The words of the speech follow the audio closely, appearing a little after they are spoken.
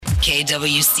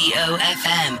KWCO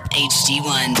FM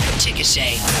HD1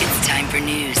 Chickasha. It's time for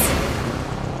news.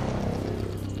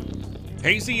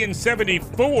 Hazy and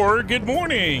 74. Good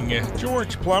morning.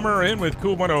 George Plummer in with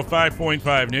KOOL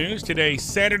 105.5 News. Today,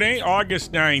 Saturday,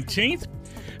 August 19th.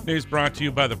 News brought to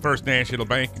you by the First National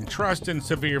Bank and Trust and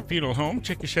Severe Funeral Home,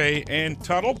 Chickasha and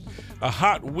Tuttle. A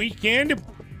hot weekend.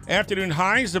 Afternoon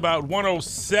highs about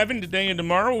 107 today and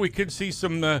tomorrow. We could see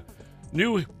some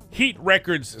new heat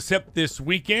records set this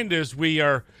weekend as we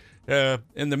are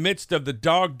in the midst of the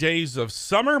dog days of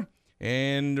summer.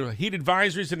 And heat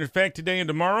advisories in effect today and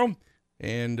tomorrow.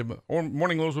 And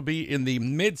morning lows will be in the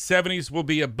mid-70s, will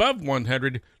be above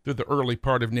 100 through the early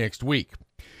part of next week.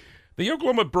 The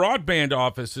Oklahoma Broadband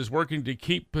office is working to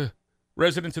keep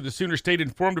residents of the Sooner State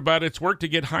informed about its work to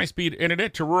get high-speed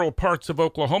internet to rural parts of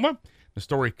Oklahoma. The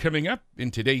story coming up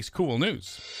in today's KOOL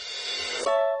News.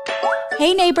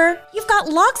 Hey neighbor, you've got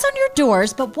locks on your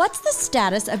doors, but what's the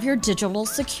status of your digital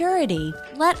security?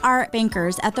 Let our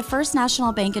bankers at the First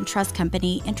National Bank and Trust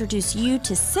Company introduce you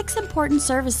to 6 important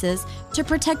services to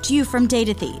protect you from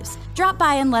data thieves. Drop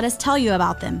by and let us tell you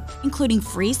about them, including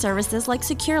free services like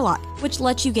SecureLock, which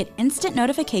lets you get instant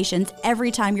notifications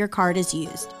every time your card is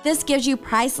used. This gives you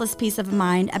priceless peace of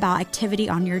mind about activity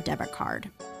on your debit card.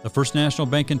 The First National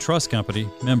Bank and Trust Company,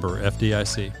 member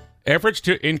FDIC. Efforts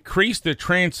to increase the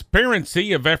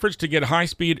transparency of efforts to get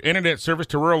high-speed internet service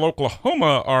to rural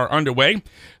Oklahoma are underway.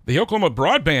 The Oklahoma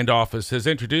Broadband office has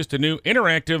introduced a new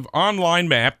interactive online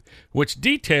map which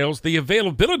details the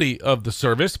availability of the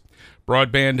service.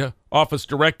 Broadband Office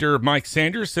Director Mike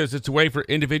Sanders says it's a way for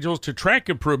individuals to track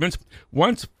improvements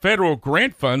once federal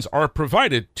grant funds are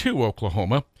provided to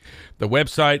Oklahoma. The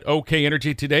website OK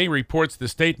Energy Today reports the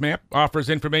state map offers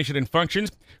information and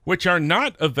functions which are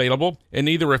not available in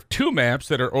either of 2 maps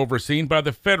that are overseen by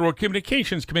the Federal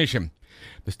Communications Commission.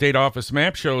 The state office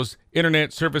map shows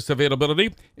internet service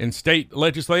availability in state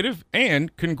legislative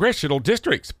and congressional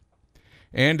districts.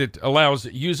 And it allows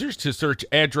users to search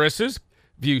addresses,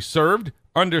 view served,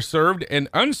 underserved, and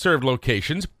unserved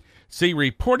locations, see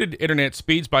reported internet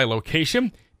speeds by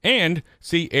location, and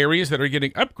see areas that are getting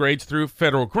upgrades through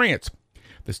federal grants.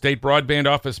 The State Broadband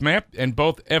Office map and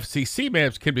both FCC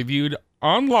maps can be viewed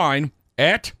online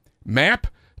at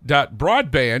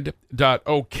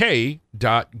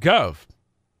map.broadband.ok.gov.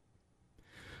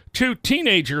 2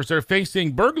 teenagers are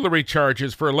facing burglary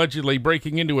charges for allegedly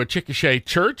breaking into a Chickasha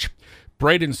church.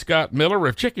 Braden Scott Miller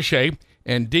of Chickasha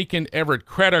and Deacon Everett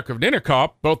Craddock of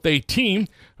Ninnekah, both 18,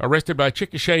 arrested by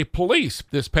Chickasha police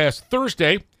this past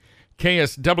Thursday.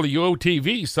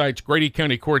 KSWO-TV cites Grady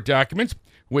County Court documents,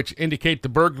 which indicate the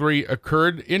burglary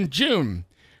occurred in June.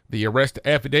 The arrest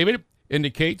affidavit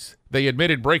indicates they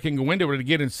admitted breaking a window to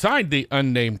get inside the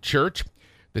unnamed church.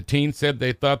 The teens said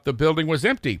they thought the building was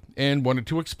empty and wanted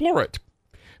to explore it.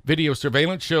 Video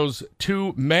surveillance shows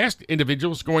 2 masked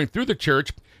individuals going through the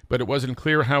church, but it wasn't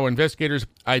clear how investigators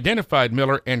identified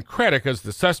Miller and Craddock as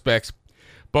the suspects.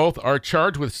 Both are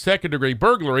charged with second-degree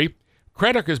burglary.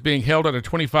 Craddock is being held on a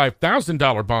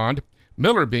 $25,000 bond,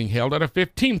 Miller being held on a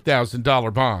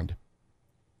 $15,000 bond.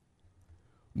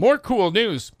 More KOOL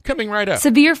news coming right up.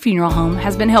 Severe Funeral Home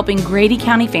has been helping Grady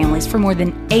County families for more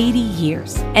than 80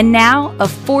 years. And now, a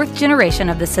 4th generation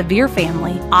of the Severe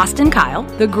family, Austin Kyle,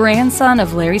 the grandson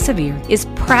of Larry Severe, is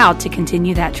proud to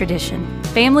continue that tradition.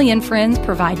 Family and friends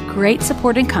provide great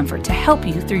support and comfort to help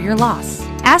you through your loss.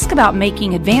 Ask about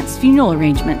making advanced funeral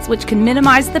arrangements which can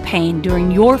minimize the pain during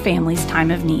your family's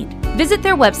time of need. Visit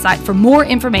their website for more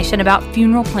information about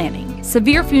funeral planning,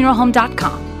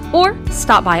 severefuneralhome.com. Or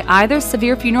stop by either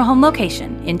Severe Funeral Home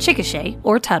location in Chickasha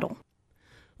or Tuttle.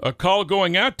 A call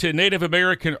going out to Native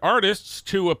American artists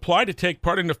to apply to take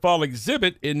part in the fall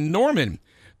exhibit in Norman.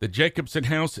 The Jacobson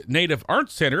House Native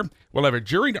Arts Center will have a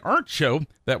juried art show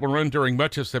that will run during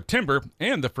much of September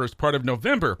and the first part of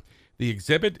November. The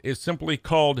exhibit is simply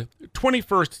called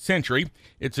 21st Century.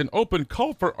 It's an open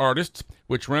call for artists,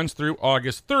 which runs through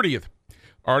August 30th.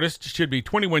 Artists should be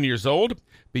 21 years old,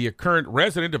 be a current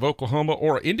resident of Oklahoma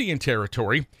or Indian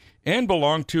Territory, and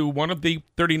belong to one of the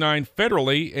 39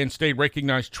 federally and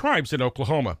state-recognized tribes in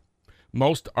Oklahoma.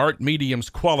 Most art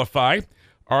mediums qualify.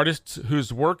 Artists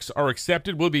whose works are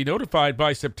accepted will be notified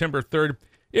by September 3rd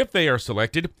if they are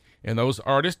selected, and those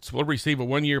artists will receive a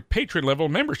 1-year patron-level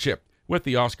membership with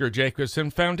the Oscar Jacobson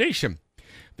Foundation.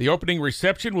 The opening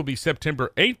reception will be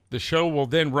September 8th. The show will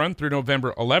then run through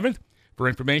November 11th. For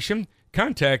information,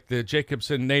 contact the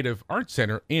Jacobson Native Arts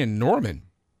Center in Norman.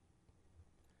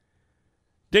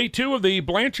 Day 2 of the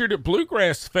Blanchard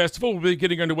Bluegrass Festival will be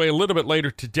getting underway a little bit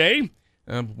later today.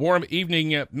 A warm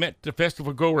evening met the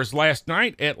festival goers last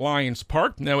night at Lions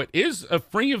Park. Now, it is a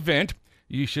free event.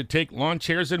 you should take lawn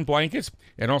chairs and blankets,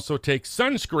 and also take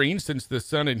sunscreen since the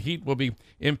sun and heat will be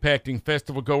impacting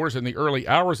festival goers in the early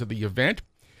hours of the event.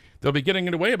 They'll be getting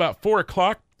underway about 4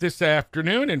 o'clock this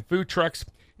afternoon, and food trucks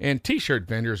and T-shirt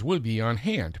vendors will be on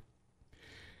hand.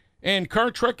 And car,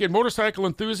 truck, and motorcycle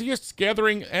enthusiasts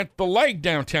gathering at the Leg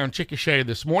downtown Chickasha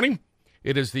this morning.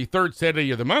 It is the third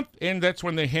Saturday of the month, and that's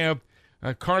when they have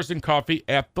cars and coffee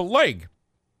at the Leg.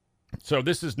 So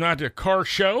this is not a car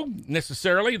show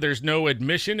necessarily. There's no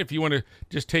admission if you want to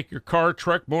just take your car,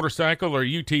 truck, motorcycle, or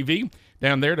UTV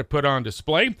down there to put on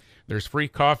display. There's free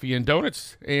coffee and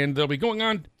donuts, and they'll be going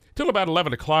on till about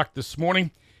 11 o'clock this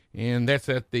morning, and that's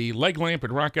at the Leg Lamp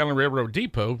and Rock Island Railroad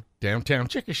Depot, downtown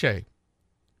Chickasha.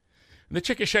 The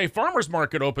Chickasha Farmers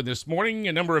Market opened this morning.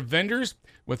 A number of vendors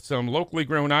with some locally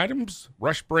grown items.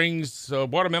 Rush brings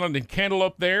watermelon and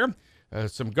cantaloupe there.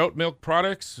 Some goat milk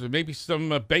products, maybe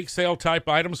some bake sale type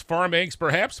items, farm eggs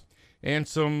perhaps, and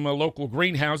some local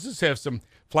greenhouses have some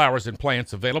flowers and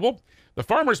plants available. The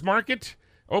farmers market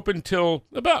open till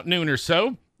about noon or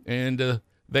so, and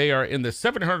they are in the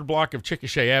 700 block of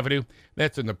Chickasha Avenue.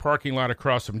 That's in the parking lot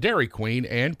across from Dairy Queen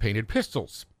and Painted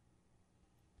Pistols.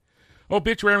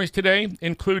 Obituaries today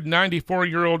include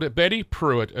 94-year-old Betty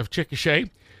Pruitt of Chickasha.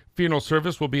 Funeral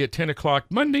service will be at 10 o'clock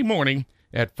Monday morning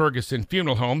at Ferguson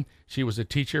Funeral Home. She was a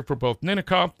teacher for both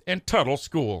Ninnekah and Tuttle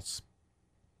schools.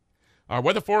 Our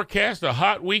weather forecast, a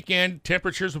hot weekend.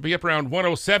 Temperatures will be up around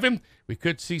 107. We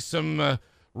could see some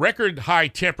record high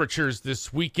temperatures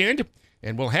this weekend,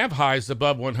 and we'll have highs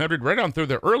above 100 right on through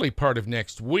the early part of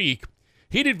next week.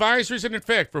 Heat advisories in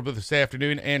effect for both this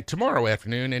afternoon and tomorrow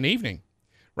afternoon and evening.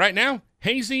 Right now,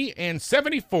 hazy and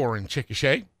 74 in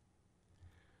Chickasha.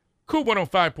 KOOL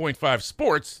 105.5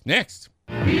 Sports next.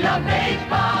 We love baseball,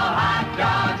 hot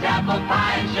dogs, apple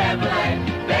pie, and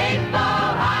Chevrolet.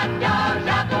 Baseball, hot dogs,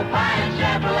 apple pie, and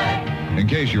Chevrolet. In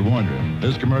case you're wondering,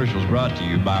 this commercial is brought to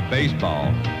you by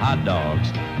baseball, hot dogs,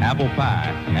 apple pie,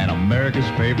 and America's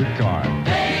favorite car.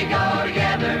 They go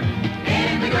together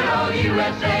in the good old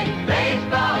USA.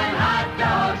 Baseball and hot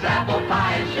dogs, apple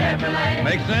pie, and Chevrolet.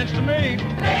 Makes sense to me.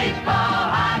 Baseball,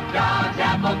 hot dogs,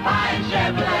 apple pie, and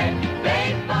Chevrolet.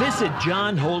 Baseball. Visit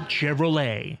John Holt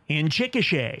Chevrolet in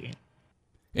Chickasha.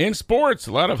 In sports,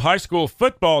 a lot of high school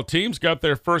football teams got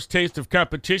their first taste of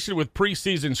competition with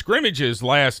preseason scrimmages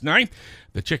last night.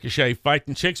 The Chickasha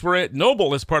Fightin' Chicks were at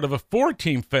Noble as part of a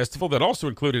 4-team festival that also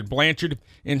included Blanchard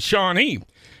and Shawnee.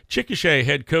 Chickasha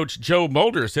head coach Joe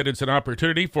Mulder said it's an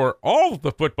opportunity for all of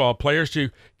the football players to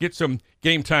get some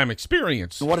game time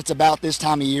experience. What it's about this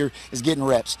time of year is getting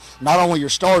reps. Not only your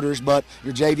starters, but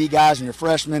your JV guys and your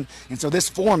freshmen. And so this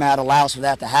format allows for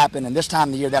that to happen. And this time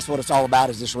of the year, that's what it's all about,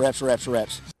 is just reps, reps,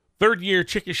 reps. Third-year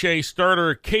Chickasha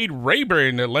starter Cade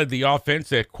Rayburn led the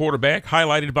offense at quarterback,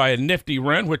 highlighted by a nifty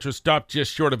run, which was stopped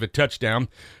just short of a touchdown.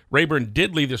 Rayburn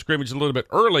did leave the scrimmage a little bit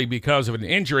early because of an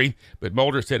injury, but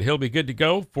Mulder said he'll be good to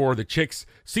go for the Chicks'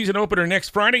 season opener next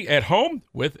Friday at home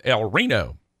with El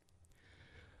Reno.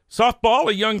 Softball,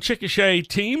 a young Chickasha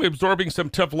team absorbing some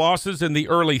tough losses in the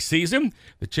early season.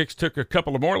 The Chicks took a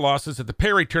couple of more losses at the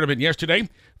Perry tournament yesterday,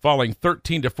 falling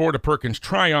 13-4 to Perkins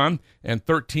Tryon and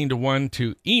 13-1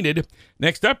 to Enid.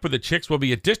 Next up for the Chicks will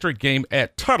be a district game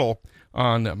at Tuttle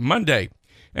on Monday.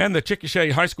 And the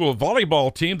Chickasha High School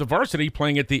volleyball team, the varsity,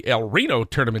 playing at the El Reno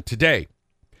tournament today.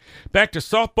 Back to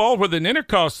softball, where the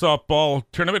Ninnekah softball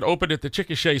tournament opened at the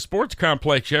Chickasha Sports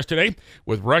Complex yesterday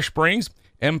with Rush Springs,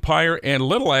 Empire, and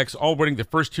Little Axe all winning the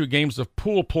first 2 games of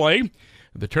pool play.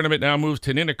 The tournament now moves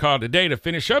to Ninnekah today to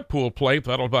finish up pool play,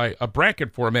 followed by a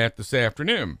bracket format this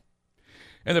afternoon.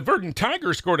 And the Verdon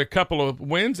Tigers scored a couple of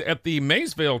wins at the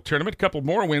Maysville tournament, a couple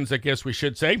more wins, I guess we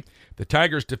should say. The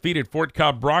Tigers defeated Fort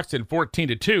Cobb Broxton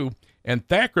 14-2 and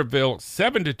Thackerville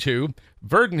 7-2.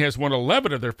 Verdon has won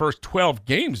 11 of their first 12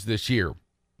 games this year.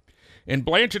 And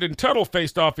Blanchard and Tuttle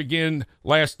faced off again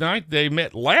last night. They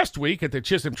met last week at the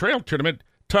Chisholm Trail tournament.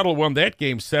 Tuttle won that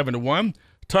game 7-1.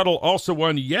 Tuttle also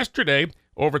won yesterday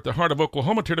over at the Heart of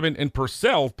Oklahoma tournament in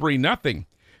Purcell 3-0.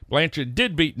 Blanchard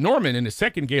did beat Norman in the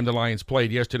second game the Lions played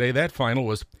yesterday. That final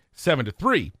was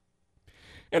 7-3.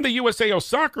 And the USAO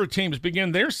soccer teams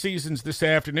begin their seasons this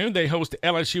afternoon. They host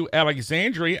LSU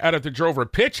Alexandria out at the Drover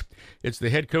pitch. It's the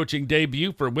head coaching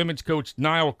debut for women's coach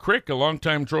Niall Crick, a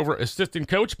longtime Drover assistant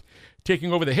coach,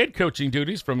 taking over the head coaching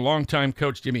duties from longtime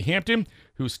coach Jimmy Hampton,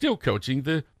 who's still coaching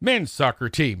the men's soccer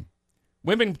team.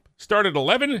 Women start at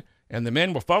 11, and the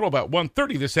men will follow about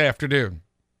 1:30 this afternoon.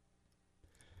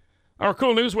 Our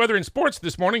KOOL news, weather, and sports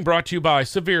this morning brought to you by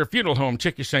Sevier Funeral Home,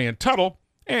 Chickasha and Tuttle,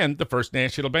 and the First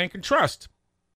National Bank and Trust.